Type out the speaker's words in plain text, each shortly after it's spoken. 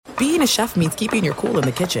being a chef means keeping your cool in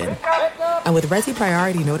the kitchen. And with Resi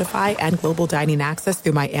Priority Notify and Global Dining Access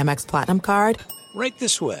through my Amex Platinum card, right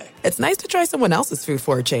this way. It's nice to try someone else's food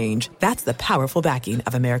for a change. That's the powerful backing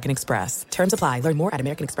of American Express. Terms apply. Learn more at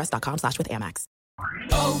americanexpress.com/withAmex.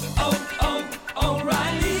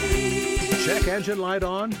 O'Reilly. Check engine light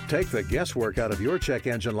on? Take the guesswork out of your check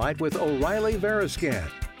engine light with O'Reilly Veriscan.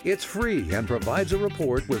 It's free and provides a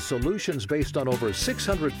report with solutions based on over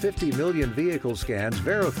 650 million vehicle scans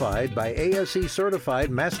verified by ASE certified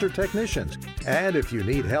master technicians. And if you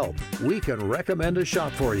need help, we can recommend a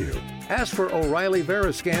shop for you. Ask for O'Reilly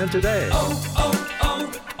Veriscan today.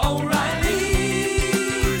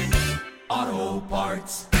 O'Reilly Auto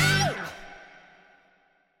Parts.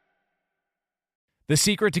 The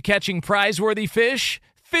secret to catching prize-worthy fish?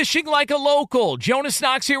 Fishing like a local. Jonas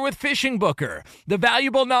Knox here with Fishing Booker. The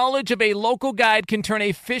valuable knowledge of a local guide can turn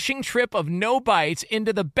a fishing trip of no bites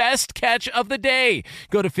into the best catch of the day.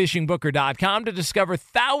 Go to fishingbooker.com to discover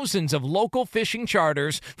thousands of local fishing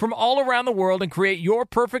charters from all around the world and create your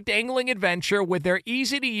perfect angling adventure with their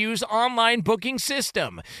easy-to-use online booking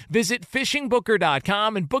system. Visit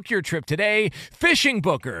fishingbooker.com and book your trip today. Fishing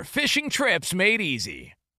Booker. Fishing trips made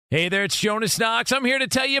easy. Hey there, it's Jonas Knox. I'm here to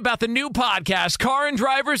tell you about the new podcast, Car and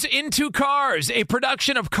Driver's Into Cars, a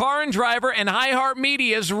production of Car and Driver and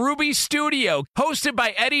iHeartMedia's Ruby Studio. Hosted by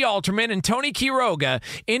Eddie Alterman and Tony Quiroga,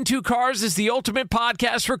 Into Cars is the ultimate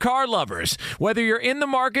podcast for car lovers. Whether you're in the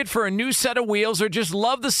market for a new set of wheels or just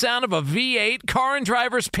love the sound of a V8, Car and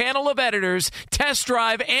Driver's panel of editors test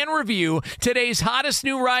drive and review today's hottest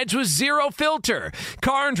new rides with zero filter.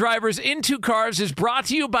 Car and Driver's Into Cars is brought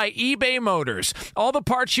to you by eBay Motors. All the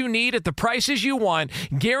parts you need at the prices you want,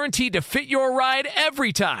 guaranteed to fit your ride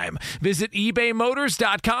every time. Visit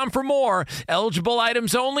ebaymotors.com for more. Eligible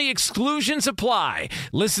items only. Exclusions apply.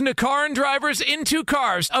 Listen to Car and Driver's Into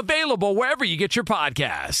Cars, available wherever you get your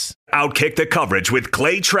podcasts. Outkick the coverage with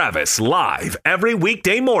Clay Travis live every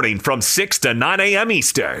weekday morning from 6 to 9 a.m.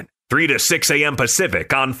 Eastern. 3 to 6 a.m.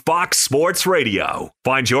 Pacific on Fox Sports Radio.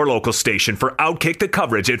 Find your local station for Outkick the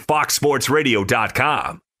coverage at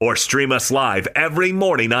foxsportsradio.com. Or stream us live every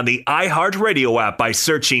morning on the iHeartRadio app by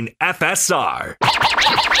searching FSR.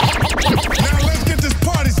 Now let's get this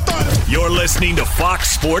party started. You're listening to Fox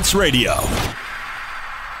Sports Radio.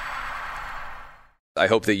 I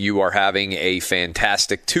hope that you are having a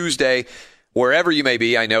fantastic Tuesday. Wherever you may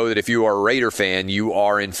be, I know that if you are a Raider fan, you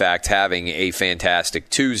are in fact having a fantastic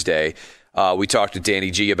Tuesday. We talked to Danny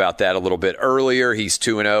G about that a little bit earlier. He's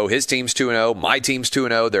 2-0. His team's 2-0. My team's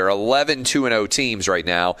 2-0. There are 11 2-0 teams right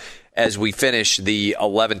now as we finish the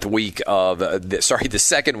 11th week of the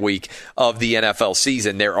second week of the NFL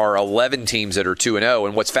season. There are 11 teams that are 2-0.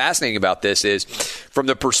 And what's fascinating about this is from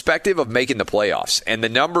the perspective of making the playoffs, and the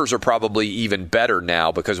numbers are probably even better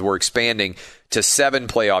now because we're expanding to 7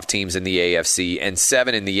 playoff teams in the AFC and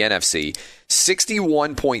 7 in the NFC.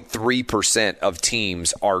 61.3% of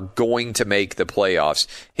teams are going to make the playoffs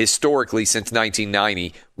historically since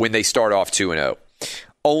 1990 when they start off 2-0.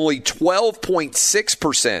 Only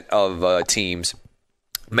 12.6% of teams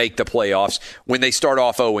make the playoffs when they start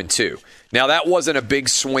off 0-2. Now, that wasn't a big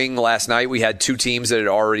swing last night. We had 2 teams that had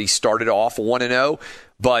already started off 1-0,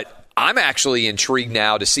 but I'm actually intrigued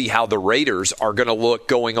now to see how the Raiders are going to look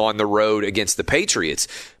going on the road against the Patriots,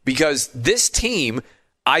 because this team,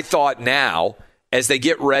 I thought now, as they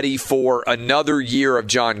get ready for another year of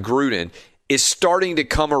John Gruden, is starting to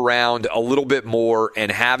come around a little bit more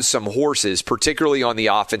and have some horses, particularly on the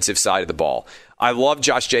offensive side of the ball. I love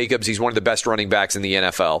Josh Jacobs. He's one of the best running backs in the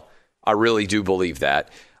NFL. I really do believe that.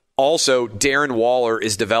 Also, Darren Waller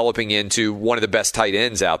is developing into one of the best tight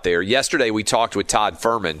ends out there. Yesterday, we talked with Todd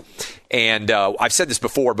Furman, and I've said this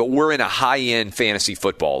before, but we're in a high-end fantasy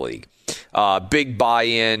football league. Big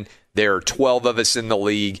buy-in. There are 12 of us in the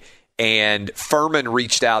league, and Furman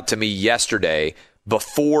reached out to me yesterday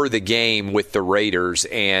before the game with the Raiders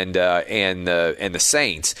and the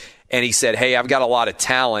Saints, and he said, "Hey, I've got a lot of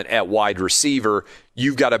talent at wide receiver.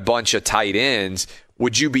 You've got a bunch of tight ends.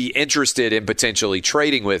 Would you be interested in potentially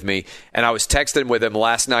trading with me?" And I was texting with him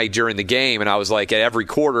last night during the game, and I was like, at every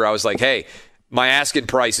quarter, I was like, "Hey, my asking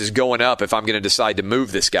price is going up if I'm going to decide to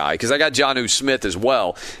move this guy," because I got Jonnu Smith as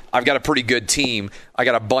well. I've got a pretty good team. I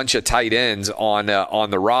got a bunch of tight ends on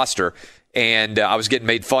the roster. And I was getting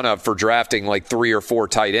made fun of for drafting like 3 or 4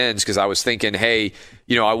 tight ends because I was thinking, hey,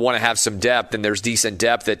 I want to have some depth, and there's decent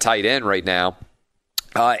depth at tight end right now.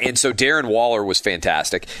 And so Darren Waller was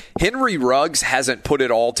fantastic. Henry Ruggs hasn't put it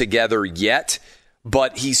all together yet,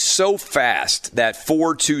 but he's so fast, that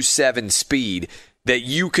 4.27 speed, that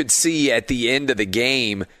you could see at the end of the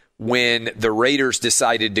game when the Raiders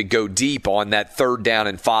decided to go deep on that 3rd down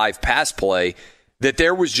and 5 pass play, that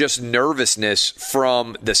there was just nervousness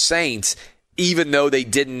from the Saints, even though they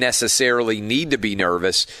didn't necessarily need to be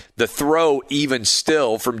nervous. The throw, even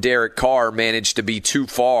still, from Derek Carr managed to be too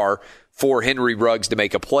far for Henry Ruggs to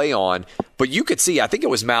make a play on. But you could see, I think it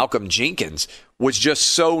was Malcolm Jenkins, was just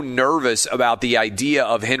so nervous about the idea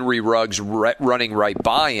of Henry Ruggs running right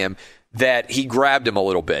by him that he grabbed him a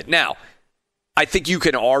little bit. Now, I think you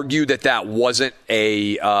can argue that that wasn't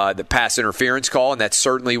the pass interference call, and that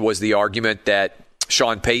certainly was the argument that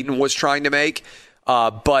Sean Payton was trying to make.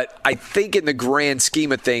 But I think in the grand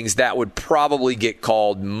scheme of things, that would probably get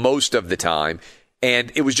called most of the time.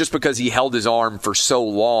 And it was just because he held his arm for so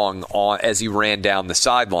long as he ran down the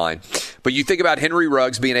sideline. But you think about Henry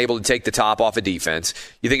Ruggs being able to take the top off a defense.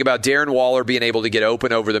 You think about Darren Waller being able to get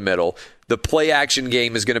open over the middle. The play-action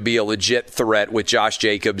game is going to be a legit threat with Josh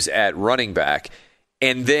Jacobs at running back.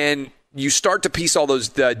 And then you start to piece all those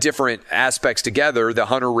different aspects together, the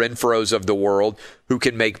Hunter Renfrows of the world who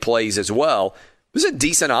can make plays as well. It was a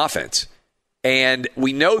decent offense. And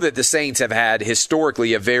we know that the Saints have had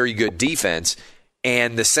historically a very good defense.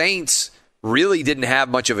 And the Saints really didn't have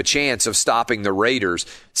much of a chance of stopping the Raiders.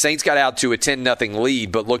 Saints got out to a 10-0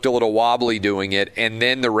 lead, but looked a little wobbly doing it. And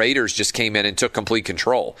then the Raiders just came in and took complete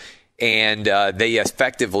control. And they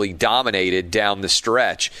effectively dominated down the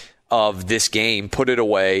stretch of this game, put it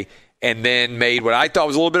away, and then made what I thought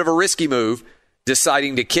was a little bit of a risky move,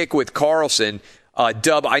 deciding to kick with Carlson.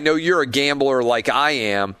 Dub, I know you're a gambler like I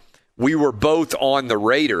am. We were both on the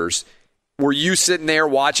Raiders. Were you sitting there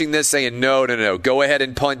watching this saying, no, go ahead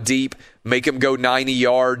and punt deep, make them go 90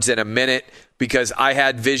 yards in a minute? Because I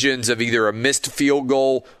had visions of either a missed field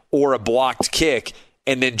goal or a blocked kick,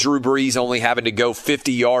 and then Drew Brees only having to go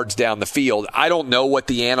 50 yards down the field. I don't know what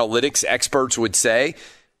the analytics experts would say.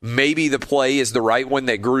 Maybe the play is the right one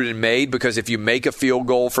that Gruden made, because if you make a field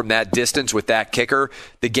goal from that distance with that kicker,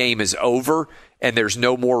 the game is over, and there's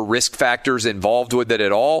no more risk factors involved with it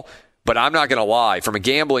at all. But I'm not going to lie. From a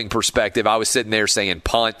gambling perspective, I was sitting there saying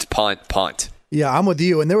punt, punt, punt. Yeah, I'm with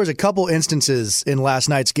you. And there was a couple instances in last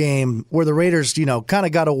night's game where the Raiders, kind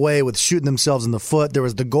of got away with shooting themselves in the foot. There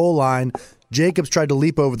was the goal line. Jacobs tried to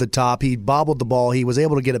leap over the top. He bobbled the ball. He was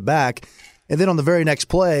able to get it back. And then on the very next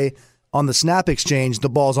play, on the snap exchange, the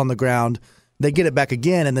ball's on the ground. They get it back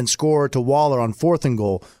again and then score to Waller on 4th and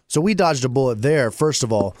goal. So we dodged a bullet there, first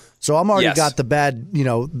of all. So I'm already got the bad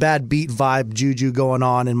beat vibe juju going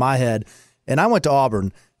on in my head. And I went to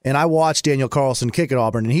Auburn, and I watched Daniel Carlson kick at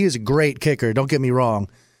Auburn, and he is a great kicker, don't get me wrong.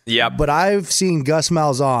 Yeah. But I've seen Gus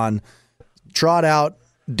Malzahn trot out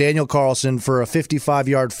Daniel Carlson for a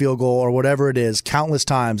 55-yard field goal or whatever it is countless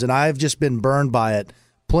times, and I've just been burned by it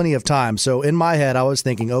plenty of times. So in my head, I was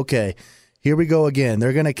thinking, okay, here we go again.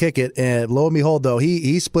 They're going to kick it. And lo and behold, though,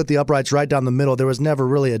 he split the uprights right down the middle. There was never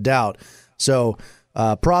really a doubt. So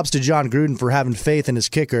props to John Gruden for having faith in his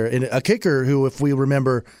kicker. And a kicker who, if we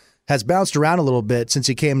remember, has bounced around a little bit since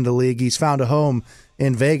he came into the league. He's found a home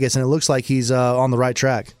in Vegas, and it looks like he's on the right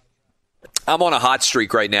track. I'm on a hot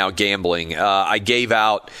streak right now gambling. I gave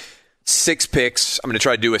out 6 picks. I'm going to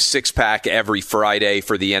try to do a 6-pack every Friday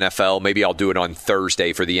for the NFL. Maybe I'll do it on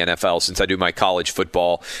Thursday for the NFL, since I do my college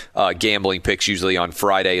football gambling picks usually on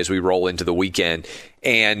Friday as we roll into the weekend.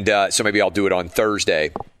 And so maybe I'll do it on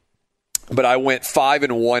Thursday. But I went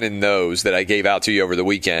 5-1 in those that I gave out to you over the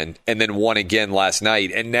weekend, and then won again last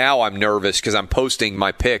night. And now I'm nervous because I'm posting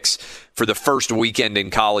my picks for the first weekend in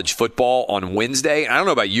college football on Wednesday. And I don't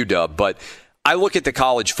know about you, Dub, but I look at the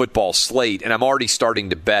college football slate, and I'm already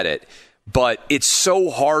starting to bet it. But it's so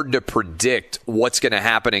hard to predict what's going to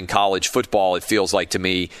happen in college football, it feels like to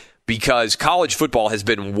me, because college football has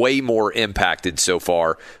been way more impacted so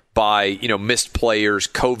far by, missed players,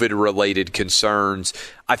 COVID-related concerns.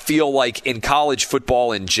 I feel like in college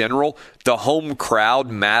football in general, the home crowd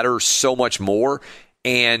matters so much more.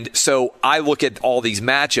 And so I look at all these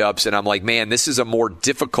matchups and I'm like, man, this is a more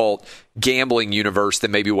difficult gambling universe than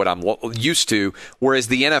maybe what I'm used to. Whereas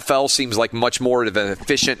the NFL seems like much more of an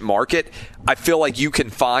efficient market. I feel like you can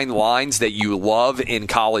find lines that you love in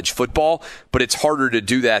college football, but it's harder to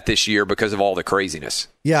do that this year because of all the craziness.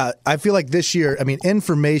 Yeah, I feel like this year,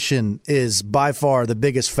 information is by far the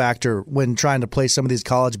biggest factor when trying to play some of these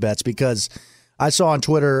college bets, because I saw on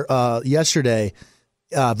Twitter yesterday,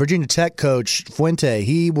 Virginia Tech coach Fuente,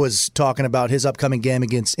 he was talking about his upcoming game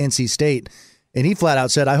against NC State, and he flat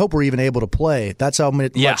out said, I hope we're even able to play. That's how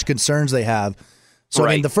much concerns they have. So,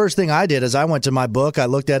 right. The first thing I did is I went to my book, I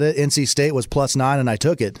looked at it, NC State was +9, and I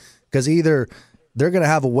took it, because either they're going to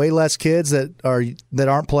have way less kids that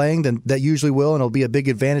aren't playing than that usually will, and it'll be a big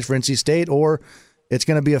advantage for NC State, or it's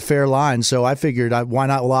going to be a fair line. So I figured, why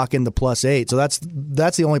not lock in the +8? So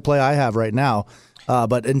that's the only play I have right now.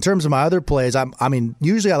 But in terms of my other plays,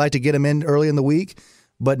 usually I like to get them in early in the week.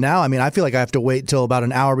 But now, I feel like I have to wait till about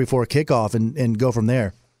an hour before kickoff and go from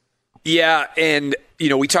there. Yeah, and,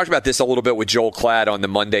 we talked about this a little bit with Joel Klatt on the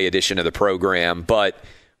Monday edition of the program, but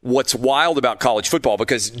what's wild about college football,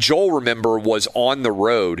 because Joel, remember, was on the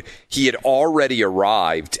road. He had already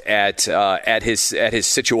arrived at his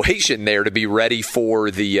situation there to be ready for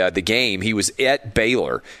the game. He was at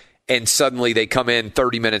Baylor, and suddenly they come in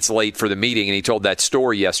 30 minutes late for the meeting, and he told that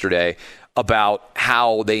story yesterday about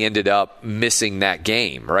how they ended up missing that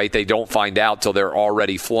game, right? They don't find out till they're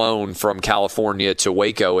already flown from California to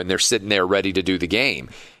Waco, and they're sitting there ready to do the game.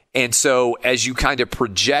 And so as you kind of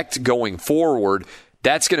project going forward,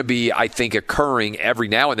 that's going to be, I think, occurring every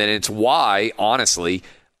now and then. And it's why, honestly,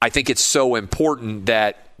 I think it's so important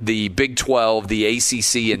that the Big 12, the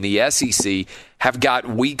ACC, and the SEC have got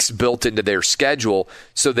weeks built into their schedule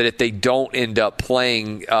so that if they don't end up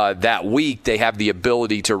playing that week, they have the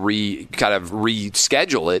ability to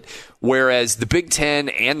reschedule it. Whereas the Big 10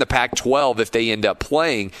 and the Pac-12, if they end up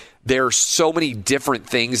playing, there are so many different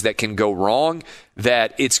things that can go wrong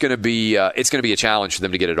that it's going to be a challenge for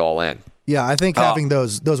them to get it all in. Yeah, I think having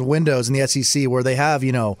those windows in the SEC where they have,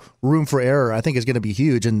 room for error, I think is going to be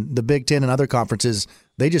huge. And the Big Ten and other conferences,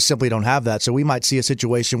 they just simply don't have that. So we might see a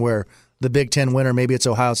situation where the Big Ten winner, maybe it's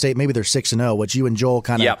Ohio State, maybe they're 6-0, which you and Joel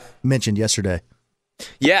kind of mentioned yesterday.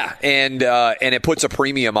 Yeah, and it puts a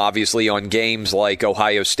premium, obviously, on games like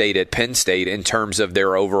Ohio State at Penn State in terms of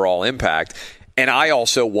their overall impact. And I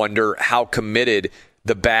also wonder how committed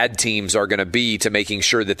the bad teams are going to be to making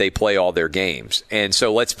sure that they play all their games. And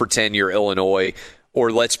so let's pretend you're Illinois,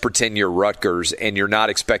 or let's pretend you're Rutgers and you're not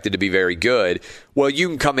expected to be very good. Well, you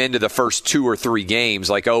can come into the first 2 or 3 games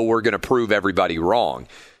like, oh, we're going to prove everybody wrong.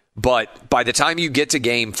 But by the time you get to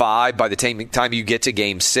game 5, by the time you get to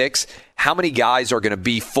game 6, how many guys are going to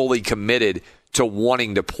be fully committed to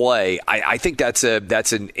wanting to play? I think that's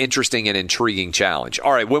an interesting and intriguing challenge.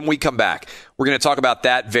 All right, when we come back, we're going to talk about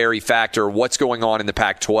that very factor, what's going on in the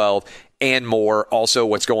Pac-12 and more. Also,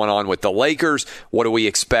 what's going on with the Lakers. What do we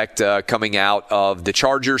expect coming out of the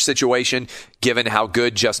Chargers situation, given how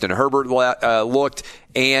good Justin Herbert looked,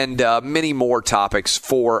 and many more topics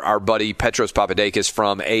for our buddy Petros Papadakis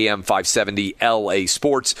from AM 570 LA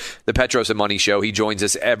Sports, the Petros and Money Show. He joins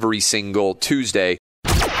us every single Tuesday.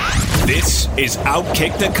 This is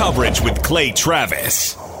Outkick the Coverage with Clay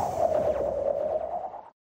Travis.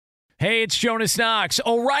 Hey, it's Jonas Knox.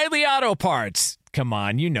 O'Reilly Auto Parts. Come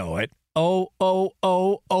on, you know it. O'Reilly,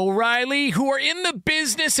 who are in the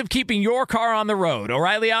business of keeping your car on the road.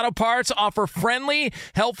 O'Reilly Auto Parts offer friendly,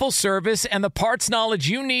 helpful service and the parts knowledge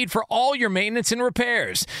you need for all your maintenance and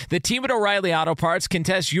repairs. The team at O'Reilly Auto Parts can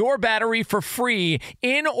test your battery for free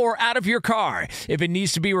in or out of your car. If it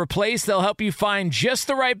needs to be replaced, they'll help you find just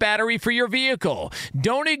the right battery for your vehicle.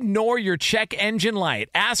 Don't ignore your check engine light.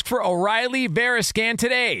 Ask for O'Reilly Veriscan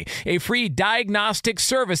today, a free diagnostic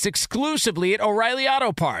service exclusively at O'Reilly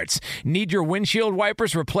Auto Parts. Need your windshield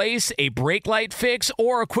wipers replaced, a brake light fix,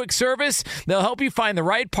 or a quick service? They'll help you find the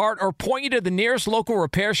right part or point you to the nearest local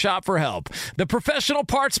repair shop for help. The professional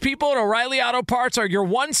parts people at O'Reilly Auto Parts are your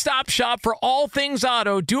one-stop shop for all things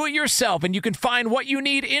auto. Do it yourself, and you can find what you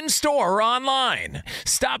need in-store or online.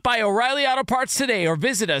 Stop by O'Reilly Auto Parts today or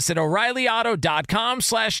visit us at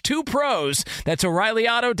O'ReillyAuto.com/2pros. That's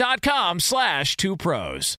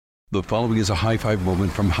O'ReillyAuto.com/2pros. The following is a high-five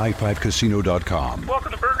moment from highfivecasino.com.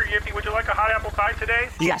 Welcome to Burger Yippee. Would you like a hot apple pie today?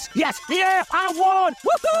 Yes, yeah, I won!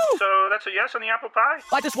 Woohoo! So that's a yes on the apple pie?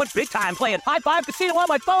 I just went big time playing High Five Casino on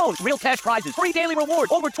my phone. Real cash prizes, free daily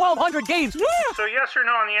rewards, over 1,200 games. Yeah! So yes or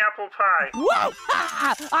no on the apple pie? Whoa!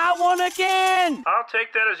 I won again! I'll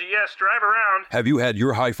take that as a yes. Drive around. Have you had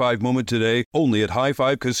your high-five moment today? Only at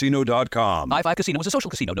highfivecasino.com. High Five Casino is a social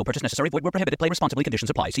casino. No purchase necessary. Void where prohibited. Play responsibly. Conditions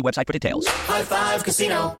apply. See website for details. High Five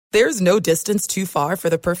Casino. There's no distance too far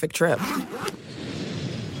for the perfect trip.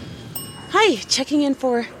 Hi, checking in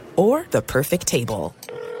for... Or the perfect table.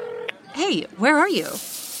 Hey, where are you?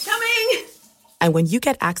 Coming! And when you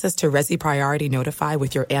get access to Resi Priority Notify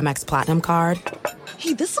with your Amex Platinum card...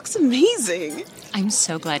 Hey, this looks amazing. I'm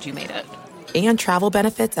so glad you made it. And travel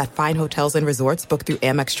benefits at fine hotels and resorts booked through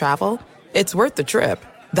Amex Travel, it's worth the trip.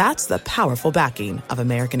 That's the powerful backing of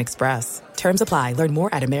American Express. Terms apply. Learn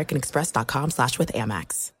more at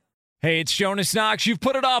americanexpress.com/withAmex. Hey, it's Jonas Knox. You've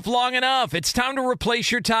put it off long enough. It's time to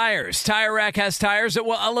replace your tires. Tire Rack has tires that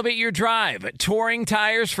will elevate your drive. Touring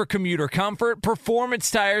tires for commuter comfort, performance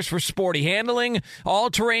tires for sporty handling,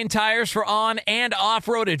 all-terrain tires for on- and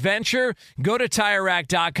off-road adventure. Go to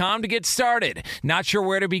TireRack.com to get started. Not sure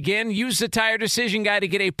where to begin? Use the Tire Decision Guide to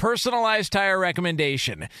get a personalized tire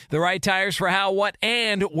recommendation. The right tires for how, what,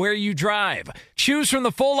 and where you drive. Choose from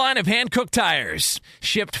the full line of hand-cooked tires.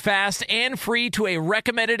 Shipped fast and free to a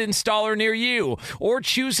recommended installer near you, or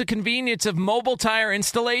choose the convenience of mobile tire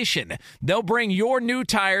installation. They'll bring your new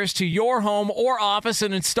tires to your home or office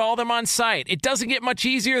and install them on site. It doesn't get much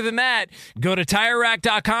easier than that. Go to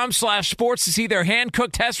TireRack.com/sports to see their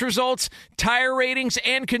hand-cooked test results, tire ratings,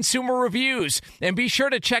 and consumer reviews. And be sure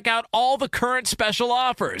to check out all the current special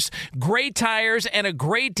offers. Great tires and a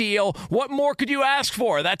great deal. What more could you ask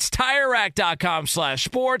for? That's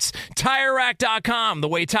TireRack.com/sports. TireRack.com, the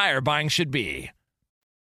way tire buying should be.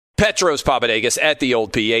 Petros Papadakis at the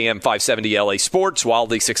Old P, AM 570 LA Sports,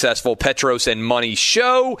 wildly successful Petros and Money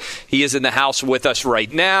show. He is in the house with us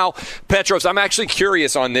right now. Petros, I'm actually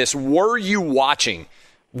curious on this. Were you watching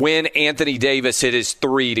when Anthony Davis hit his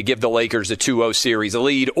three to give the Lakers a 2-0 series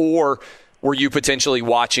lead, or were you potentially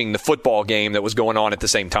watching the football game that was going on at the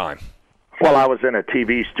same time? Well, I was in a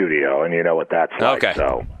TV studio, and you know what that's like. Okay.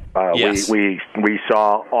 So yes. we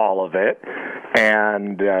saw all of it,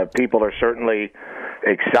 and people are certainly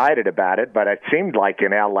excited about it, but it seemed like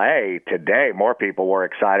in L.A. today, more people were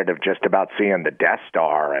excited of just about seeing the Death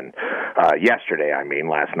Star, and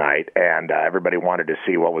last night, and everybody wanted to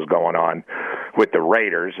see what was going on with the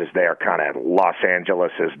Raiders, as they are kind of Los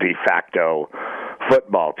Angeles' de facto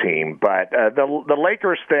football team. But the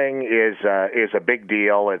Lakers thing is a big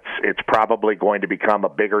deal. It's probably going to become a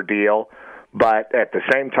bigger deal, but at the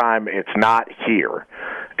same time, it's not here.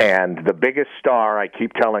 And the biggest star, I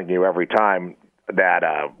keep telling you every time that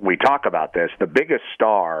we talk about this, the biggest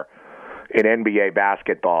star in NBA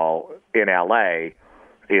basketball in L.A.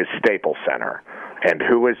 is Staples Center. And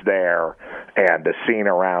who is there, and the scene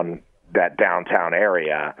around that downtown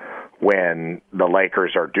area when the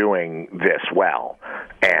Lakers are doing this well.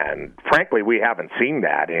 And frankly, we haven't seen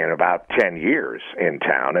that in about 10 years in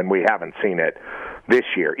town, and we haven't seen it this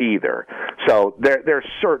year either. So there's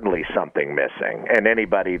certainly something missing, and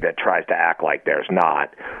anybody that tries to act like there's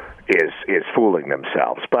not is fooling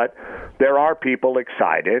themselves. But there are people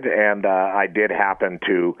excited, and I did happen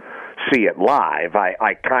to see it live.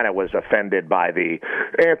 I kind of was offended by the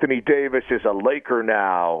Anthony Davis is a Laker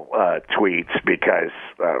now tweets because,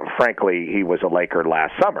 frankly, he was a Laker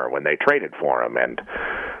last summer when they traded for him, and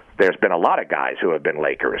there's been a lot of guys who have been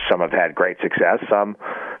Lakers. Some have had great success. Some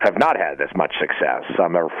have not had as much success.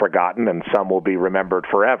 Some are forgotten, and some will be remembered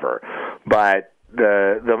forever. But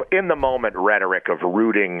the in the moment rhetoric of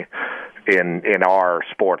rooting in our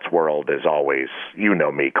sports world is always, you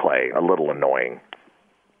know me, Clay, a little annoying.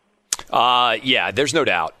 Yeah, there's no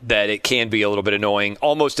doubt that it can be a little bit annoying,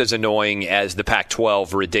 almost as annoying as the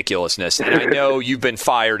Pac-12 ridiculousness. And I know you've been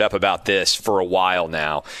fired up about this for a while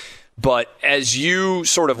now. But as you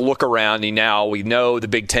sort of look around, now we know the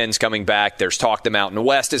Big Ten's coming back. There's talk the Mountain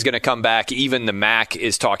West is going to come back. Even the MAC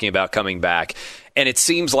is talking about coming back. And it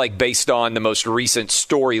seems like, based on the most recent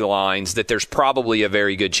storylines, that there's probably a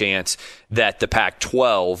very good chance that the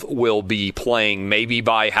Pac-12 will be playing maybe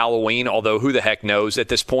by Halloween, although who the heck knows at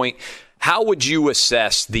this point. How would you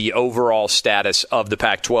assess the overall status of the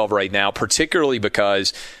Pac-12 right now, particularly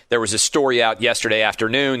because there was a story out yesterday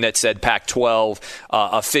afternoon that said Pac-12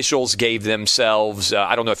 officials gave themselves,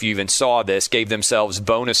 I don't know if you even saw this, gave themselves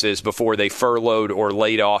bonuses before they furloughed or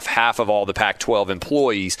laid off half of all the Pac-12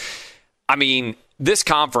 employees. I mean, this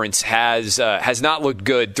conference has not looked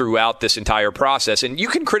good throughout this entire process. And you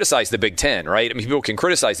can criticize the Big Ten, right? I mean, people can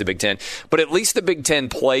criticize the Big Ten, but at least the Big Ten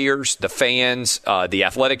players, the fans, the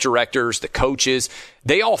athletic directors, the coaches,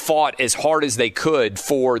 they all fought as hard as they could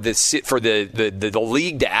for the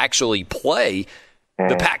league to actually play.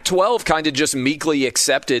 The Pac-12 kind of just meekly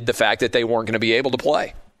accepted the fact that they weren't going to be able to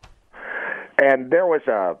play. And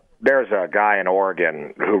there's a guy in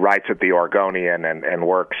Oregon who writes at the Oregonian and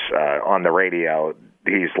works on the radio.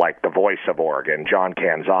 He's like the voice of Oregon, John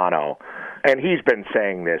Canzano, and he's been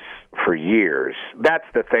saying this for years. That's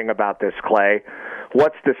the thing about this, Clay.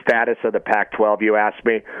 What's the status of the Pac-12, you ask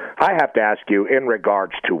me? I have to ask you in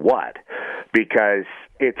regards to what? Because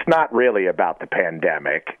it's not really about the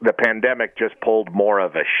pandemic. The pandemic just pulled more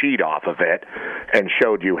of a sheet off of it and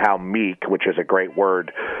showed you how meek, which is a great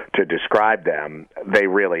word to describe them, they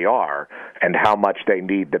really are, and how much they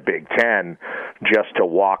need the Big Ten just to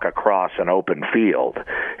walk across an open field.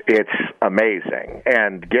 It's amazing.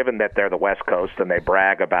 And given that they're the West Coast and they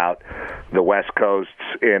brag about the West Coast's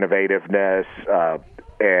innovativeness,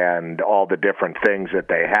 and all the different things that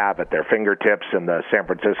they have at their fingertips in the San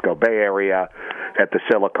Francisco Bay Area, at the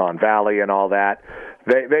Silicon Valley and all that,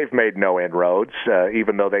 they've made no inroads,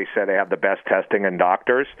 even though they say they have the best testing and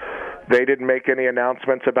doctors. They didn't make any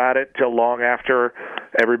announcements about it till long after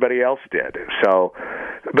everybody else did. So,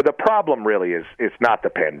 but the problem really is it's not the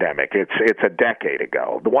pandemic. It's a decade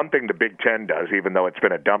ago. The one thing the Big Ten does, even though it's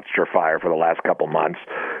been a dumpster fire for the last couple months,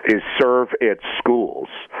 is serve its schools.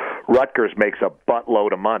 Rutgers makes a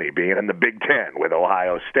buttload of money being in the Big Ten with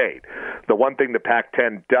Ohio State. The one thing the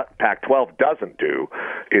Pac-12 doesn't do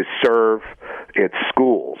is serve its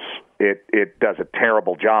schools. It does a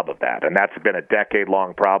terrible job of that, and that's been a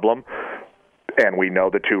decade-long problem. And we know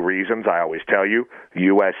the two reasons. I always tell you,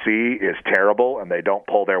 USC is terrible, and they don't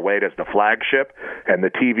pull their weight as the flagship, and the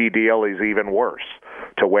TV deal is even worse,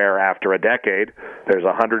 to where after a decade, there's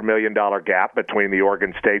a $100 million gap between the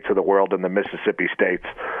Oregon States of the world and the Mississippi States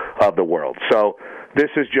of the world. So this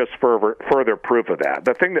is just further proof of that.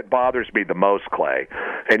 The thing that bothers me the most, Clay,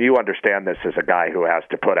 and you understand this as a guy who has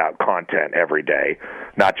to put out content every day,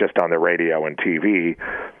 not just on the radio and TV,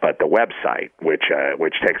 but the website, which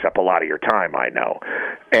takes up a lot of your time, I know.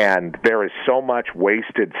 And there is so much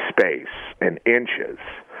wasted space in inches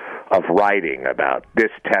of writing about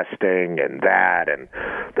this testing and that, and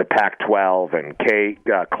the Pac-12, and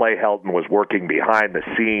Clay Helton was working behind the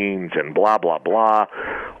scenes and blah, blah, blah.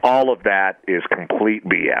 All of that is complete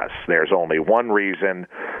BS. There's only one reason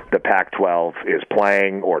the Pac-12 is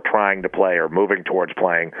playing or trying to play or moving towards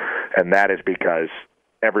playing, and that is because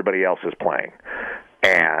everybody else is playing.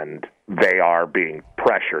 And they are being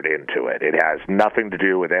pressured into it. It has nothing to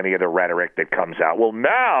do with any of the rhetoric that comes out. Well,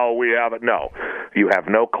 now we have it. No, you have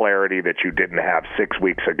no clarity that you didn't have 6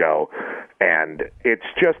 weeks ago. And it's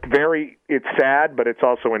just it's sad, but it's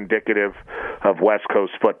also indicative of West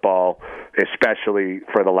Coast football, especially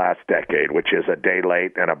for the last decade, which is a day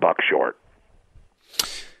late and a buck short.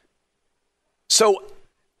 So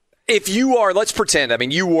if you are, let's pretend,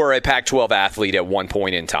 you were a Pac-12 athlete at one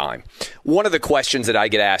point in time. One of the questions that I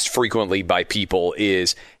get asked frequently by people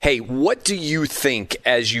is, hey, what do you think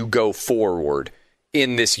as you go forward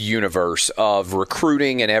in this universe of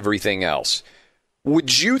recruiting and everything else?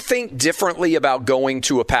 Would you think differently about going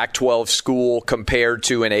to a Pac-12 school compared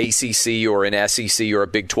to an ACC or an SEC or a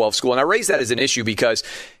Big 12 school? And I raise that as an issue because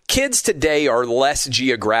kids today are less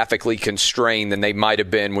geographically constrained than they might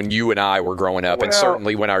have been when you and I were growing up, and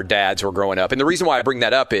certainly when our dads were growing up. And the reason why I bring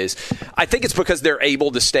that up is I think it's because they're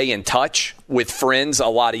able to stay in touch with friends a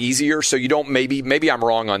lot easier. So you don't, maybe I'm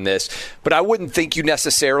wrong on this, but I wouldn't think you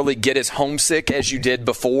necessarily get as homesick as you did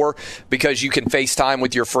before because you can FaceTime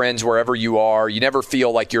with your friends wherever you are. You never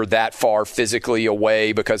feel like you're that far physically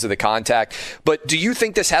away because of the contact. But do you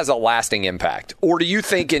think this has a lasting impact? Or do you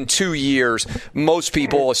think in 2 years, most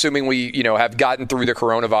people, assuming we have gotten through the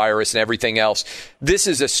coronavirus and everything else, this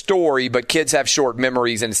is a story, but kids have short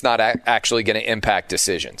memories and it's not actually going to impact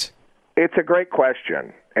decisions? It's a great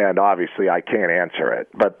question, and obviously I can't answer it.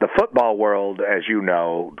 But the football world, as you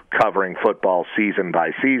know, covering football season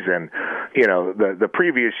by season, the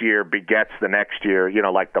previous year begets the next year,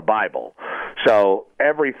 like the Bible. So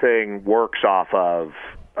everything works off of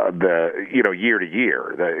the year to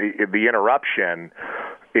year. The interruption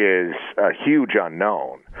is a huge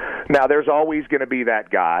unknown. Now, there's always going to be that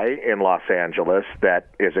guy in Los Angeles that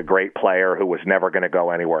is a great player who was never going to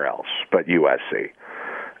go anywhere else but USC.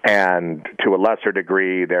 And to a lesser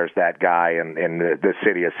degree, there's that guy in the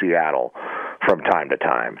city of Seattle from time to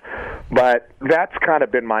time. But that's kind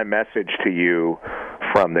of been my message to you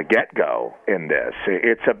from the get-go in this.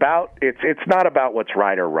 It's not about what's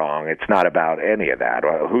right or wrong. It's not about any of that.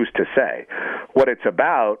 Who's to say? What it's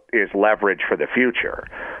about is leverage for the future.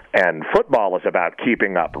 And football is about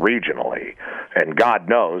keeping up regionally. And God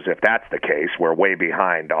knows if that's the case, we're way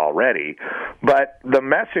behind already. But the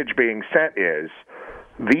message being sent is,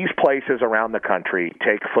 these places around the country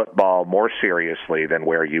take football more seriously than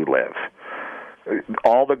where you live.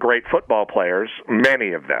 All the great football players,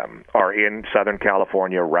 many of them, are in Southern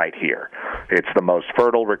California right here. It's the most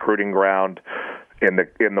fertile recruiting ground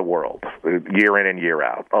in the world, year in and year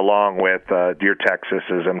out, along with your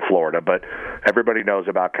Texases and Florida. But everybody knows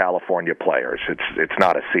about California players. It's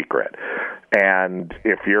not a secret. And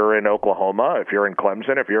if you're in Oklahoma, if you're in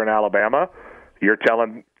Clemson, if you're in Alabama, you're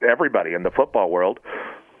telling everybody in the football world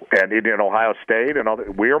and in Ohio State and all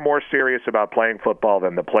that, we are more serious about playing football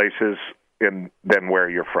than the places than where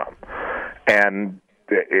you're from. And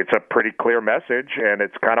it's a pretty clear message, and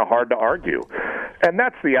it's kind of hard to argue. And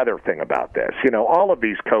that's the other thing about this. You know, all of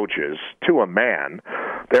these coaches, to a man,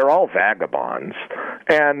 they're all vagabonds.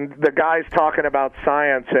 And the guys talking about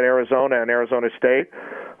science at Arizona and Arizona State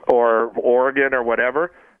or Oregon or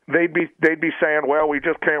whatever, they'd be saying, well, we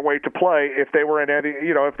just can't wait to play if they were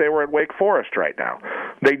if they were at Wake Forest right now.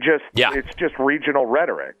 It's just regional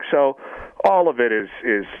rhetoric. So all of it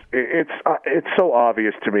it's so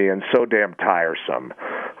obvious to me and so damn tiresome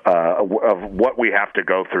of what we have to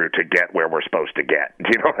go through to get where we're supposed to get. Do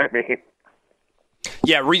you know what I mean?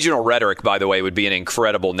 Yeah, regional rhetoric, by the way, would be an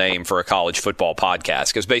incredible name for a college football podcast,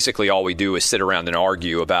 because basically all we do is sit around and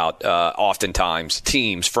argue about, oftentimes,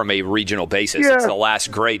 teams from a regional basis. Yeah. It's the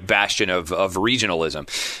last great bastion of regionalism.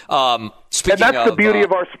 And that's the beauty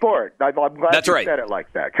of our sport. I'm glad you said it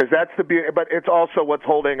like that, because that's the beauty. But it's also what's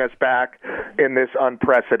holding us back in this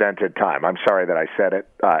unprecedented time. I'm sorry that I said it.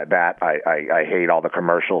 I hate all the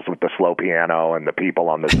commercials with the slow piano and the people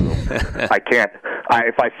on the Zoom. I can't.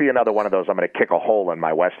 If I see another one of those, I'm going to kick a hole in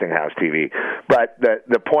my Westinghouse TV. But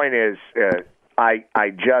the point is, I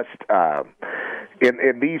just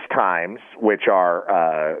in these times, which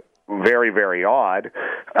are very, very odd,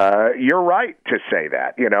 you're right to say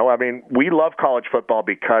that. You know, I mean, we love college football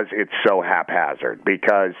because it's so haphazard,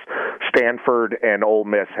 because Stanford and Ole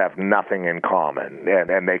Miss have nothing in common,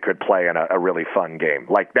 and they could play in a really fun game.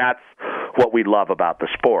 Like, that's what we love about the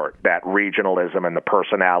sport, that regionalism and the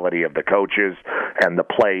personality of the coaches and the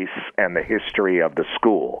place and the history of the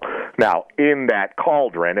school. Now, in that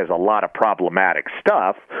cauldron is a lot of problematic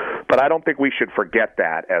stuff, but I don't think we should forget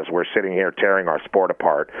that as we're sitting here tearing our sport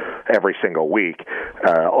apart every single week.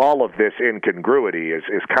 All of this incongruity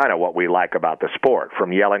is kind of what we like about the sport,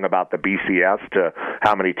 from yelling about the BCS to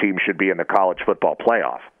how many teams should be in the college football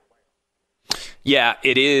playoff. Yeah,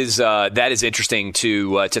 it is. That is interesting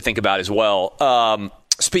to think about as well.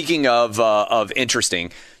 Speaking of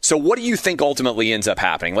interesting, so what do you think ultimately ends up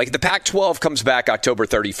happening? Like, the Pac-12 comes back October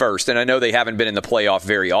 31st, and I know they haven't been in the playoff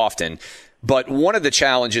very often, but one of the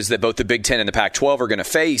challenges that both the Big Ten and the Pac-12 are going to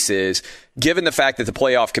face is, given the fact that the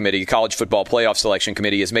playoff committee, College Football Playoff Selection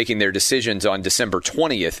Committee, is making their decisions on December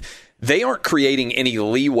 20th, they aren't creating any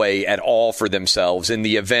leeway at all for themselves in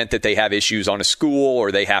the event that they have issues on a school,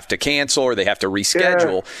 or they have to cancel, or they have to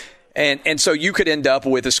reschedule. Yeah. And so you could end up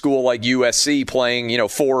with a school like USC playing,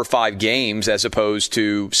 4 or 5 games as opposed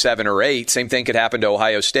to 7 or 8. Same thing could happen to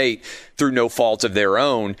Ohio State through no fault of their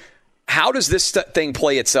own. How does this thing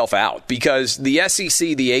play itself out? Because the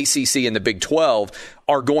SEC, the ACC, and the Big 12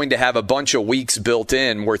 are going to have a bunch of weeks built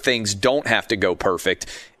in where things don't have to go perfect.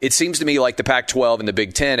 It seems to me like the Pac-12 and the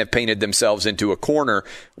Big 10 have painted themselves into a corner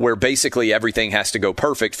where basically everything has to go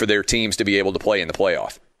perfect for their teams to be able to play in the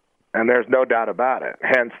playoff. And there's no doubt about it.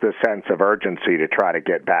 Hence the sense of urgency to try to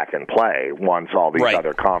get back and play once all these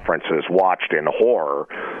other conferences watched in horror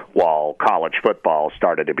while college football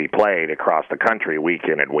started to be played across the country week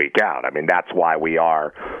in and week out. I mean, that's why we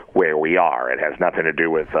are where we are. It has nothing to do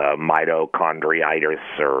with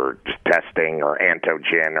mitochondritis or testing or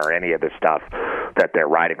antigen or any of the stuff that they're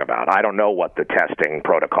writing about. I don't know what the testing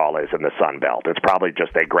protocol is in the Sun Belt. It's probably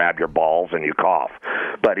just they grab your balls and you cough.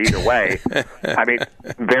 But either way, I mean,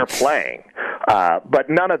 they're playing. But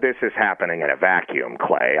none of this is happening in a vacuum,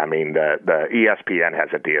 Clay. I mean, the ESPN has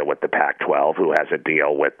a deal with the Pac-12, who has a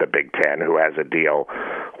deal with the Big Ten, who has a deal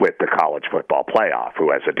with the College Football Playoff,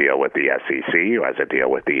 who has a deal with the SEC, who has a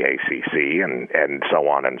deal with the ACC, and so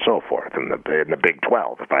on and so forth, in the Big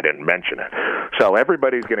 12, if I didn't mention it. So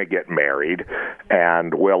everybody's going to get married,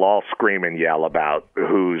 and we'll all scream and yell about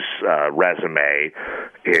whose resume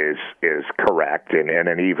is correct in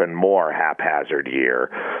an even more haphazard year.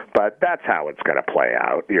 But that's how it's going to play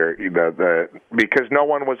out. Because no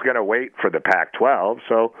one was going to wait for the Pac-12,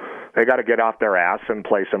 so they got to get off their ass and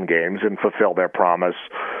play some games and fulfill their promise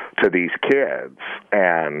to these kids.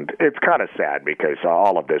 And it's kind of sad because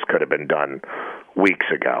all of this could have been done weeks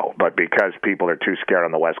ago, but because people are too scared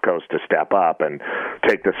on the West Coast to step up and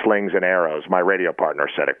take the slings and arrows, my radio partner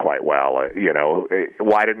said it quite well.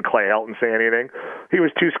 Why didn't Clay Helton say anything? He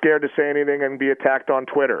was too scared to say anything and be attacked on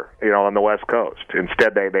Twitter, on the West Coast.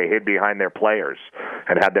 Instead, they hid behind their players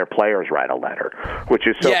and had their players write a letter, which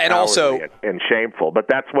is so cowardly and shameful. But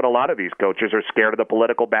that's what a lot of these coaches are scared of, the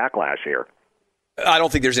political backlash here. I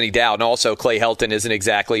don't think there's any doubt. And also, Clay Helton isn't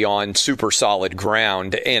exactly on super solid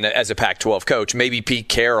ground as a Pac-12 coach. Maybe Pete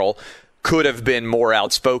Carroll could have been more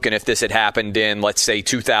outspoken if this had happened in, let's say,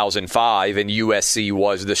 2005 and USC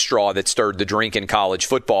was the straw that stirred the drink in college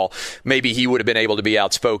football. Maybe he would have been able to be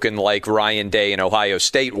outspoken like Ryan Day and Ohio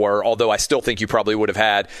State were, although I still think you probably would have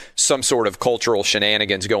had some sort of cultural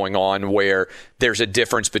shenanigans going on where there's a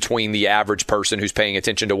difference between the average person who's paying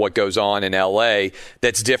attention to what goes on in L.A.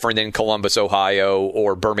 that's different than Columbus, Ohio,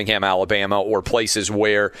 or Birmingham, Alabama, or places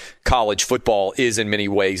where college football is in many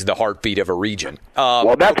ways the heartbeat of a region.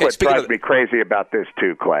 Well, that's what drives me crazy about this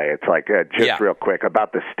too, Clay. It's like real quick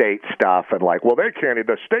about the state stuff and like, well,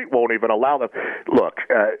 the state won't even allow them. Look,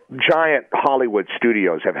 giant Hollywood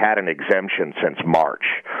studios have had an exemption since March.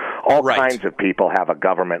 All kinds of people have a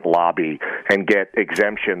government lobby and get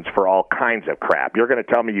exemptions for all kinds of crap. You're going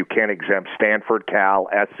to tell me you can't exempt Stanford, Cal,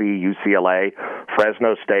 SC, UCLA,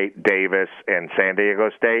 Fresno State, Davis, and San Diego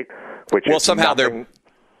State? Somehow they're...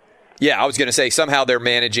 Yeah, I was going to say somehow they're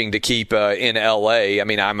managing to keep in L.A. I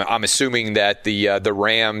mean, I'm assuming that the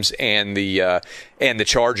Rams and the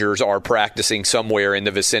Chargers are practicing somewhere in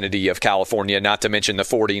the vicinity of California, not to mention the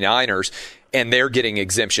 49ers, and they're getting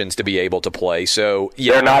exemptions to be able to play. So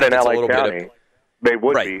yeah, they're not in L.A. County. They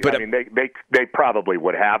would be. But, I mean, they probably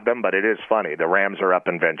would have them, but it is funny. The Rams are up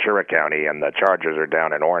in Ventura County, and the Chargers are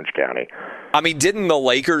down in Orange County. I mean, didn't the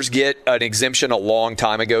Lakers get an exemption a long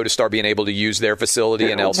time ago to start being able to use their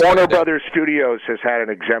facility in El Segundo? Warner Brothers Studios has had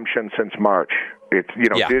an exemption since March. It's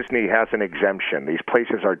Disney has an exemption. These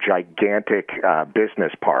places are gigantic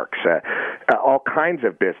business parks. All kinds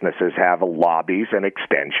of businesses have lobbies and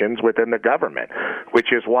extensions within the government,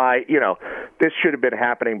 which is why this should have been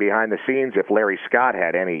happening behind the scenes if Larry Scott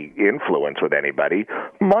had any influence with anybody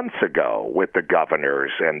months ago with the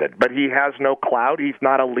governors but he has no clout. He's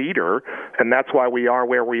not a leader, and that's why we are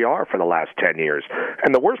where we are for the last 10 years.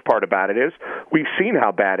 And the worst part about it is we've seen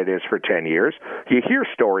how bad it is for 10 years. You hear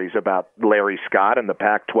stories about Larry Scott and the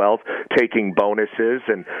Pac-12 taking bonuses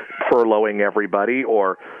and furloughing everybody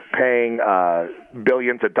or paying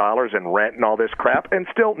billions of dollars in rent and all this crap, and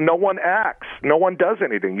still no one acts. No one does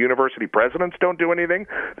anything. University presidents don't do anything.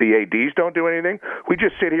 The ADs don't do anything. We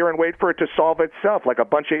just sit here and wait for it to solve itself like a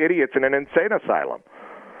bunch of idiots in an insane asylum.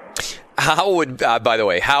 How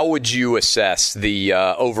would you assess the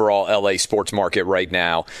overall LA sports market right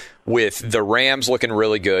now with the Rams looking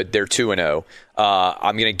really good? They're 2-0.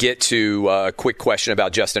 I'm going to get to a quick question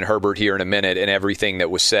about Justin Herbert here in a minute and everything that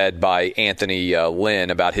was said by Anthony Lynn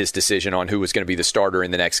about his decision on who was going to be the starter in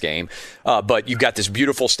the next game. But you've got this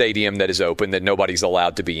beautiful stadium that is open that nobody's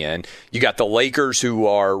allowed to be in. You got the Lakers, who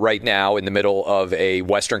are right now in the middle of a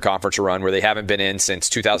Western Conference run where they haven't been in since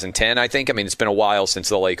 2010, I think. I mean, it's been a while since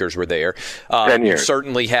the Lakers were there. 10 years. You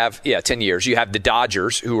certainly have, 10 years. You have the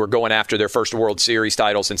Dodgers, who are going after their first World Series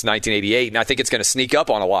title since 1988, and I think it's going to sneak up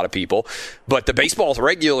on a lot of people. But the baseball's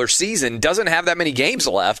regular season doesn't have that many games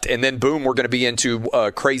left, and then boom, we're going to be into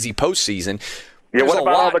a crazy postseason. Yeah, what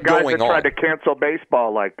about all the guys that tried to cancel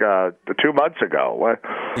baseball like 2 months ago?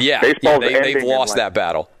 They've lost that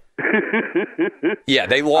battle.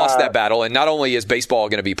 They lost that battle, and not only is baseball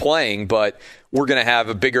going to be playing, but we're going to have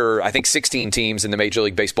a bigger, I think 16 teams in the Major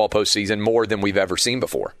League Baseball postseason, more than we've ever seen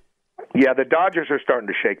before. Yeah, the Dodgers are starting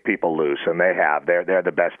to shake people loose, and they have. They're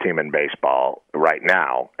the best team in baseball right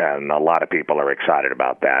now, and a lot of people are excited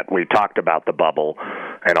about that. We talked about the bubble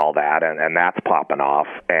and all that, and that's popping off.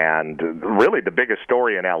 And really the biggest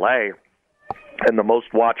story in L.A. and the most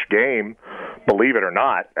watched game, believe it or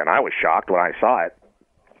not, and I was shocked when I saw it,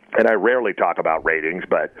 and I rarely talk about ratings,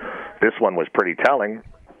 but this one was pretty telling,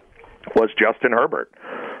 was Justin Herbert.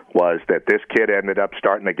 Was that this kid ended up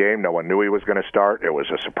starting the game. No one knew he was going to start. It was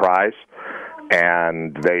a surprise.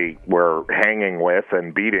 And they were hanging with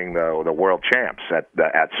and beating the world champs at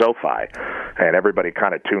SoFi. And everybody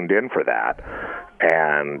kind of tuned in for that.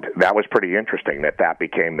 And that was pretty interesting that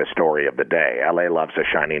became the story of the day. LA loves a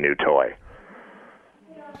shiny new toy.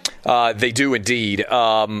 They do indeed.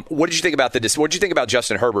 What did you think about what did you think about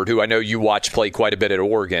Justin Herbert, who I know you watched play quite a bit at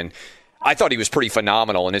Oregon? I thought he was pretty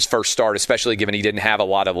phenomenal in his first start, especially given he didn't have a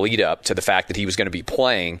lot of lead up to the fact that he was going to be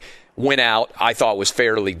playing. Went out, I thought was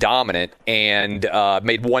fairly dominant, and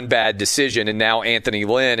made one bad decision, and now Anthony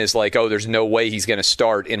Lynn is like, oh, there's no way he's going to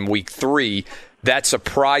start in week 3. That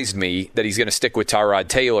surprised me that he's going to stick with Tyrod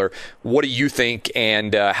Taylor. What do you think,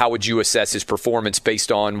 and how would you assess his performance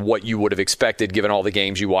based on what you would have expected given all the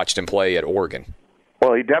games you watched him play at Oregon?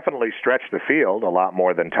 Well, he definitely stretched the field a lot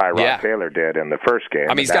more than Tyrod Taylor did in the first game.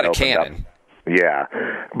 I mean, he's got a cannon. Yeah,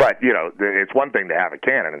 but, it's one thing to have a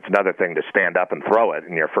cannon. It's another thing to stand up and throw it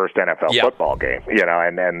in your first NFL football game,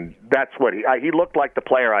 and that's what he looked like the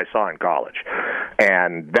player I saw in college.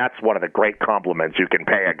 And that's one of the great compliments you can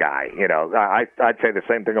pay a guy. You know, I'd say the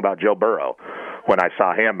same thing about Joe Burrow when I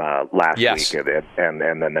saw him last week and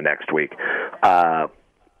then the next week. I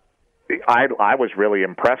was really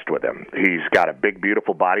impressed with him. He's got a big,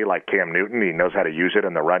 beautiful body like Cam Newton. He knows how to use it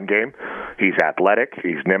in the run game. He's athletic.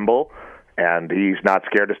 He's nimble. And he's not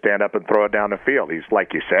scared to stand up and throw it down the field. He's,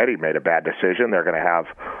 like you said, he made a bad decision. They're going to have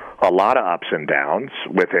a lot of ups and downs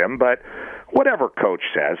with him. But whatever coach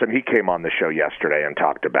says, and he came on the show yesterday and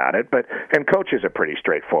talked about it, and coach is a pretty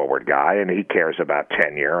straightforward guy, and he cares about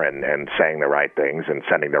tenure and saying the right things and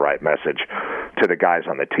sending the right message to the guys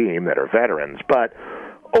on the team that are veterans. But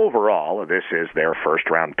overall, this is their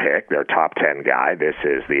first-round pick, their top 10 guy. This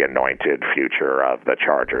is the anointed future of the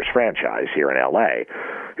Chargers franchise here in L.A.,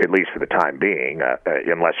 at least for the time being,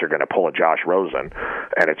 unless you're going to pull a Josh Rosen.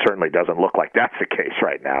 And it certainly doesn't look like that's the case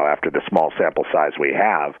right now after the small sample size we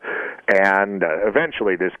have. And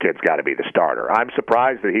eventually this kid's got to be the starter. I'm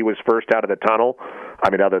surprised that he was first out of the tunnel, I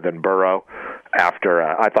mean, other than Burrow, after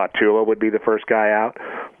I thought Tua would be the first guy out.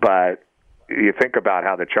 But you think about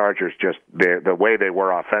how the Chargers just the way they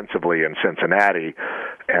were offensively in Cincinnati,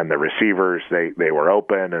 and the receivers they were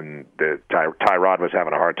open, and Tyrod was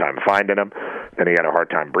having a hard time finding them. Then he had a hard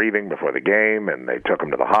time breathing before the game, and they took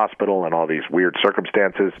him to the hospital and all these weird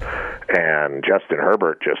circumstances. And Justin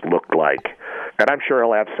Herbert just looked like, and I'm sure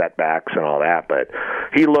he'll have setbacks and all that, but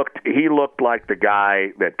he looked like the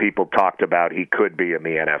guy that people talked about he could be in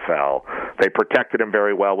the NFL. They protected him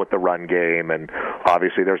very well with the run game, and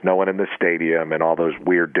obviously there's no one in the stadium and all those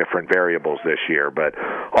weird different variables this year, but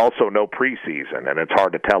also no preseason, and it's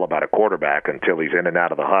hard to tell about a quarterback until he's in and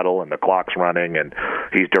out of the huddle and the clock's running and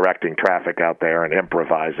he's directing traffic out there and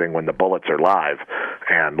improvising when the bullets are live.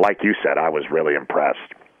 And like you said, I was really impressed.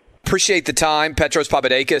 Appreciate the time, Petros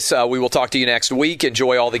Papadakis. We will talk to you next week.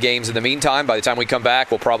 Enjoy all the games in the meantime. By the time we come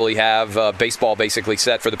back, we'll probably have baseball basically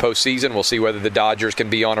set for the postseason. We'll see whether the Dodgers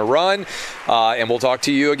can be on a run, and we'll talk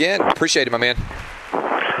to you again. Appreciate it, my man.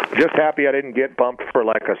 Just happy I didn't get bumped for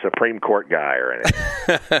like a Supreme Court guy or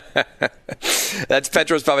anything. That's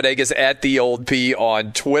Petros Papadakis at the Old P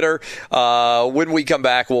on Twitter. When we come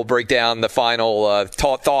back, we'll break down the final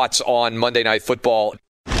thoughts on Monday Night Football.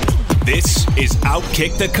 This is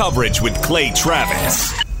Outkick the Coverage with Clay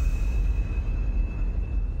Travis.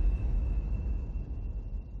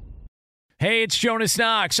 Hey, it's Jonas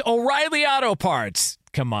Knox. O'Reilly Auto Parts.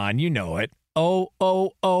 Come on, you know it.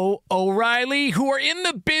 O'Reilly, who are in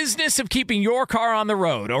the business of keeping your car on the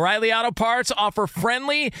road. O'Reilly Auto Parts offer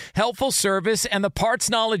friendly, helpful service and the parts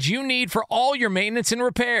knowledge you need for all your maintenance and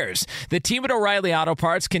repairs. The team at O'Reilly Auto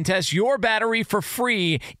Parts can test your battery for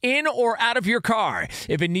free in or out of your car.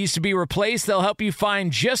 If it needs to be replaced, they'll help you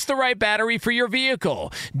find just the right battery for your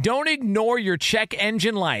vehicle. Don't ignore your check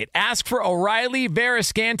engine light. Ask for O'Reilly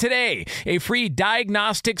Veriscan today, a free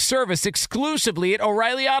diagnostic service exclusively at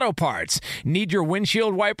O'Reilly Auto Parts. Need your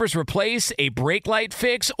windshield wipers replaced, a brake light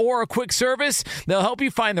fix, or a quick service? They'll help you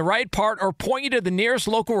find the right part or point you to the nearest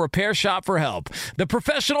local repair shop for help. The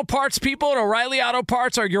professional parts people at O'Reilly Auto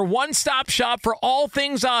Parts are your one-stop shop for all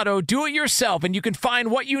things auto. Do it yourself, and you can find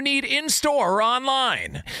what you need in-store or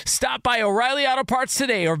online. Stop by O'Reilly Auto Parts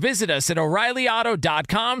today or visit us at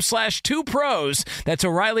O'ReillyAuto.com/2pros. That's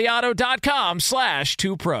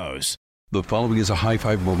O'ReillyAuto.com/2pros. The following is a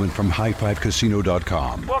high-five moment from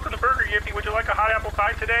highfivecasino.com. Welcome to Burger Yippee. Would you like a hot apple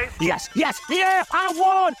pie today? Yes, yeah, I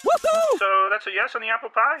won! Woohoo! So that's a yes on the apple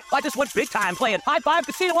pie? I just went big time playing High Five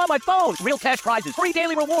Casino on my phone. Real cash prizes, free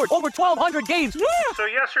daily rewards, over 1,200 games. Yeah! So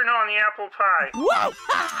yes or no on the apple pie? Whoa!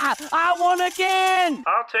 I won again!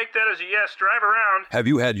 I'll take that as a yes. Drive around. Have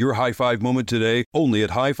you had your high-five moment today? Only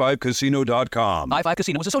at highfivecasino.com. High Five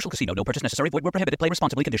Casino is a social casino. No purchase necessary. Void where prohibited. Play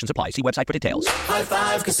responsibly. Conditions apply. See website for details. High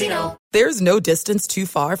Five Casino. There's no distance too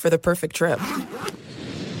far for the perfect trip.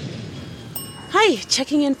 Hi,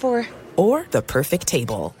 checking in for... Or the perfect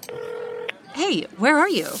table. Hey, where are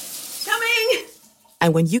you? Coming!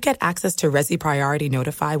 And when you get access to Resi Priority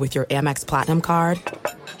Notify with your Amex Platinum card...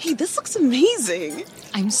 Hey, this looks amazing.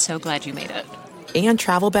 I'm so glad you made it. And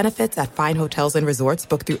travel benefits at fine hotels and resorts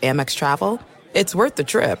booked through Amex Travel, it's worth the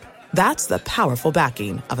trip. That's the powerful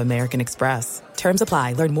backing of American Express. Terms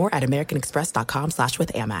apply. Learn more at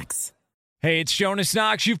americanexpress.com/withAmex. Hey, it's Jonas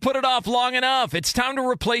Knox. You've put it off long enough. It's time to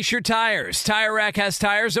replace your tires. Tire Rack has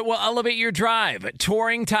tires that will elevate your drive.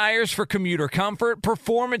 Touring tires for commuter comfort,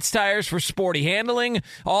 performance tires for sporty handling,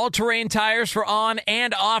 all-terrain tires for on-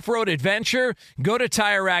 and off-road adventure. Go to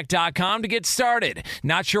TireRack.com to get started.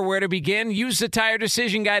 Not sure where to begin? Use the Tire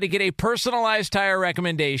Decision Guide to get a personalized tire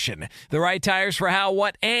recommendation. The right tires for how,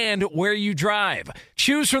 what, and where you drive.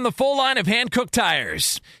 Choose from the full line of hand-cooked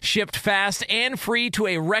tires, shipped fast and free to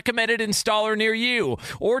a recommended installer near you,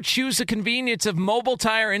 or choose the convenience of mobile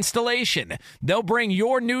tire installation. They'll bring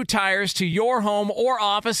your new tires to your home or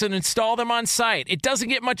office and install them on site. It doesn't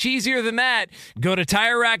get much easier than that. Go to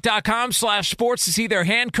TireRack.com/sports to see their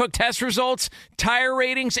hand-cooked test results, tire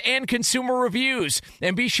ratings, and consumer reviews.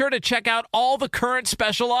 And be sure to check out all the current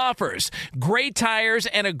special offers. Great tires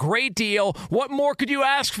and a great deal. What more could you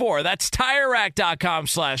ask for? That's TireRack.com/sports.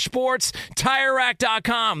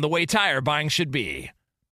 TireRack.com, the way tire buying should be.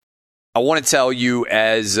 I want to tell you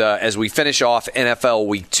as we finish off NFL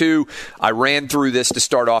Week 2, I ran through this to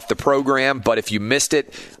start off the program, but if you missed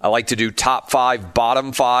it, I like to do top 5,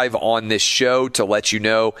 bottom 5 on this show to let you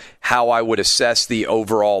know how I would assess the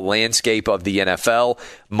overall landscape of the NFL.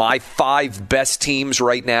 My 5 best teams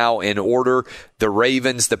right now in order: the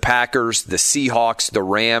Ravens, the Packers, the Seahawks, the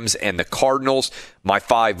Rams, and the Cardinals. My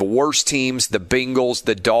 5 worst teams: the Bengals,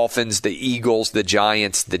 the Dolphins, the Eagles, the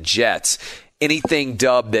Giants, the Jets. Anything,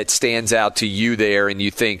 Dub, that stands out to you there and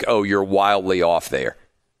you think, oh, you're wildly off there?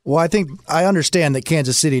 Well, I think I understand that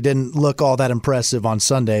Kansas City didn't look all that impressive on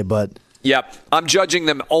Sunday, but... Yep. I'm judging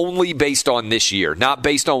them only based on this year, not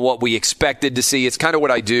based on what we expected to see. It's kind of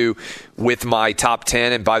what I do with my top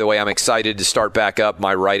 10. And by the way, I'm excited to start back up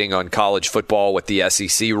my writing on college football with the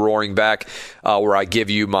SEC roaring back, where I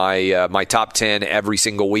give you my top 10 every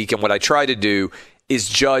single week. And what I try to do is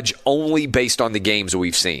judge only based on the games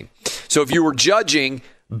we've seen. So if you were judging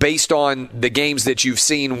based on the games that you've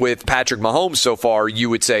seen with Patrick Mahomes so far, you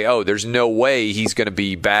would say, oh, there's no way he's going to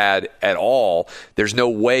be bad at all. There's no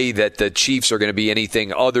way that the Chiefs are going to be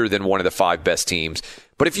anything other than one of the 5 best teams.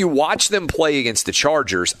 But if you watch them play against the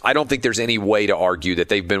Chargers, I don't think there's any way to argue that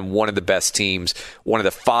they've been one of the best teams, one of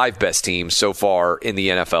the 5 best teams so far in the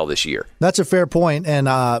NFL this year. That's a fair point, and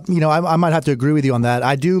I might have to agree with you on that.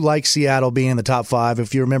 I do like Seattle being in the top 5.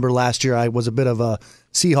 If you remember last year, I was a bit of a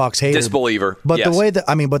Seahawks hater. Disbeliever. But yes.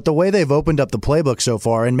 the way they've opened up the playbook so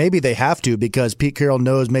far, and maybe they have to because Pete Carroll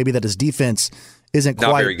knows maybe that his defense isn't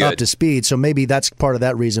quite up to speed, so maybe that's part of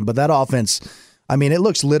that reason. But that offense, it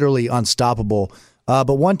looks literally unstoppable.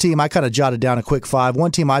 But one team I kind of jotted down a quick 5.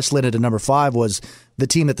 One team I slid to number 5 was the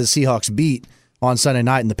team that the Seahawks beat on Sunday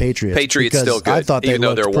night in the Patriots. Patriots still good. I thought they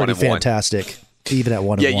looked they're pretty fantastic, even at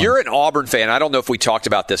 1-1. Yeah, you're an Auburn fan. I don't know if we talked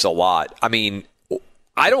about this a lot.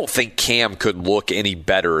 I don't think Cam could look any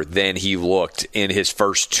better than he looked in his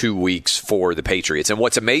first 2 weeks for the Patriots. And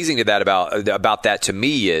what's amazing to that about that to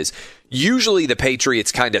me is usually the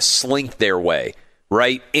Patriots kind of slink their way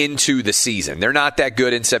right into the season. They're not that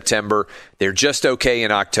good in September. They're just okay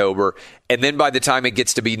in October. And then by the time it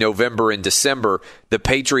gets to be November and December, the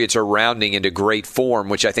Patriots are rounding into great form,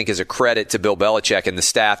 which I think is a credit to Bill Belichick and the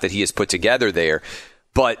staff that he has put together there.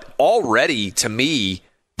 But already, to me,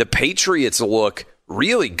 the Patriots look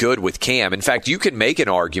really good with Cam. In fact, you can make an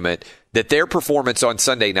argument that their performance on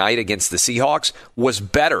Sunday night against the Seahawks was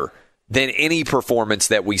better than any performance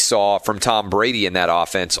that we saw from Tom Brady in that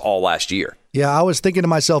offense all last year. Yeah, I was thinking to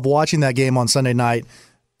myself watching that game on Sunday night,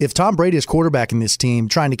 if Tom Brady is quarterbacking this team,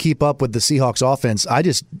 trying to keep up with the Seahawks offense, I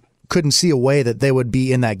just couldn't see a way that they would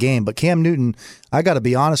be in that game. But Cam Newton, I got to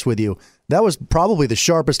be honest with you, that was probably the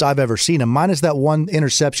sharpest I've ever seen him, minus that one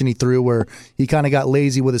interception he threw where he kind of got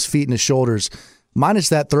lazy with his feet and his shoulders. Minus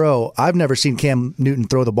that throw, I've never seen Cam Newton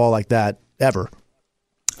throw the ball like that, ever.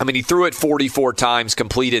 He threw it 44 times,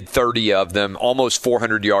 completed 30 of them, almost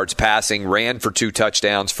 400 yards passing, ran for 2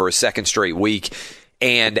 touchdowns for a second straight week,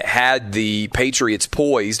 and had the Patriots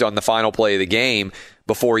poised on the final play of the game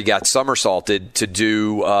before he got somersaulted to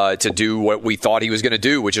do what we thought he was going to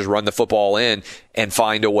do, which is run the football in and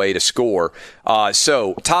find a way to score.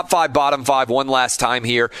 So top 5, bottom 5, one last time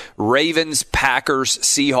here. Ravens, Packers,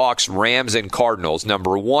 Seahawks, Rams, and Cardinals.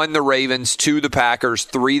 Number 1, the Ravens, 2, the Packers,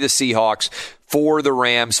 3, the Seahawks, 4, the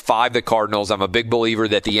Rams, 5, the Cardinals. I'm a big believer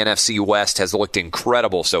that the NFC West has looked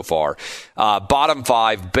incredible so far. Bottom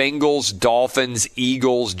 5, Bengals, Dolphins,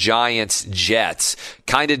 Eagles, Giants, Jets.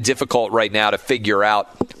 Kind of difficult right now to figure out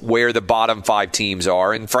where the bottom 5 teams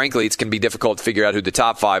are. And frankly, it's going to be difficult to figure out who the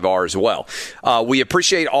top 5 are as well. We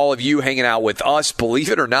appreciate all of you hanging out with us. Believe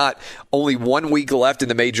it or not, only 1 week left in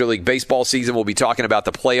the Major League Baseball season. We'll be talking about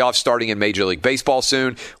the playoffs starting in Major League Baseball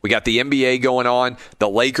soon. We got the NBA going on. The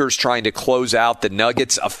Lakers trying to close out the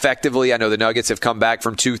Nuggets effectively. I know the Nuggets have come back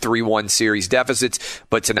from 2-3-1 series deficits,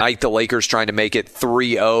 but tonight the Lakers trying to make it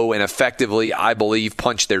 3-0 and effectively, I believe,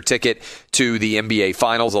 punch their ticket to the NBA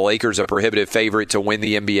Finals. The Lakers are a prohibitive favorite to win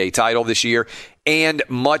the NBA title this year. and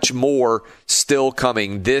much more still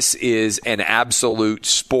coming. This is an absolute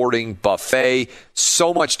sporting buffet.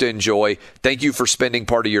 So much to enjoy. Thank you for spending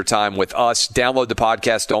part of your time with us. Download the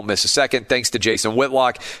podcast. Don't miss a second. Thanks to Jason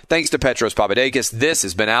Whitlock. Thanks to Petros Papadakis. This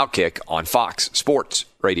has been Outkick on Fox Sports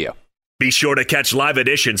Radio. Be sure to catch live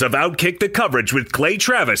editions of Outkick the Coverage with Clay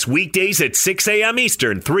Travis weekdays at 6 a.m.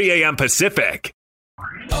 Eastern, 3 a.m. Pacific.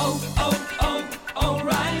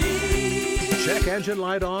 Check engine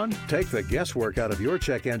light on? Take the guesswork out of your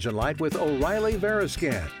check engine light with O'Reilly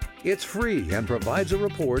Veriscan. It's free and provides a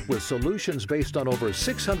report with solutions based on over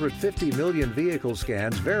 650 million vehicle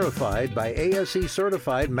scans verified by ASE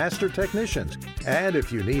certified master technicians. And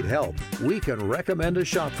if you need help, we can recommend a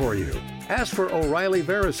shop for you. Ask for O'Reilly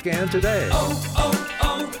Veriscan today.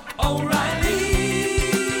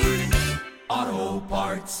 O'Reilly Auto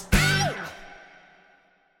Parts.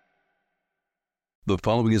 The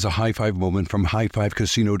following is a high-five moment from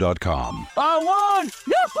highfivecasino.com. I won!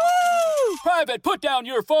 Yahoo! Private, put down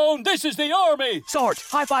your phone. This is the Army. Sarge,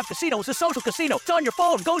 High Five Casino is a social casino. It's on your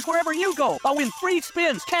phone. Goes wherever you go. I win free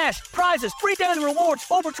spins, cash, prizes, free daily rewards,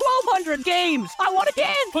 over 1,200 games. I won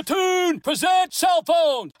again. Platoon, present cell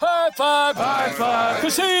phone. High Five. High Five.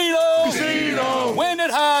 Casino. Win at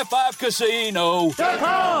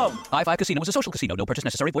highfivecasino.com. High Five Casino is a social casino. No purchase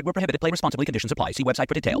necessary. Void where prohibited. Play responsibly. Conditions apply. See website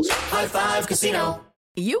for details. High Five Casino.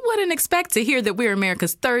 You wouldn't expect to hear that we're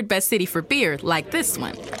America's third best city for beer like this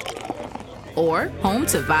one. Or home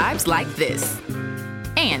to vibes like this.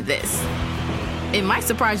 And this. It might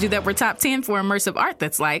surprise you that we're top 10 for immersive art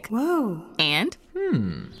that's like, whoa. And,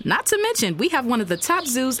 not to mention, we have one of the top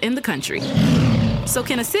zoos in the country. So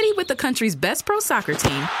can a city with the country's best pro soccer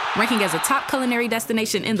team, ranking as a top culinary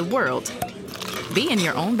destination in the world, be in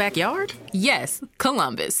your own backyard? Yes,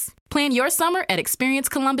 Columbus. Plan your summer at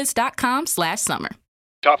experiencecolumbus.com/summer.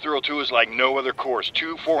 Top Thrill 2 is like no other course.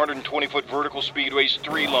 2 420-foot vertical speedways,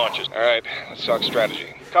 3 launches. All right, let's talk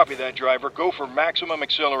strategy. Copy that, driver. Go for maximum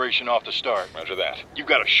acceleration off the start. Roger that. You've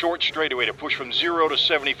got a short straightaway to push from 0 to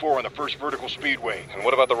 74 on the first vertical speedway. And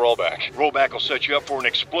what about the rollback? Rollback will set you up for an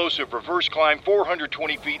explosive reverse climb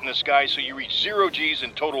 420 feet in the sky so you reach 0 G's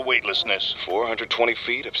in total weightlessness. 420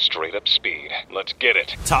 feet of straight-up speed. Let's get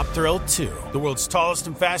it. Top Thrill 2, the world's tallest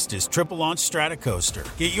and fastest triple-launch strata coaster.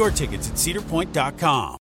 Get your tickets at cedarpoint.com.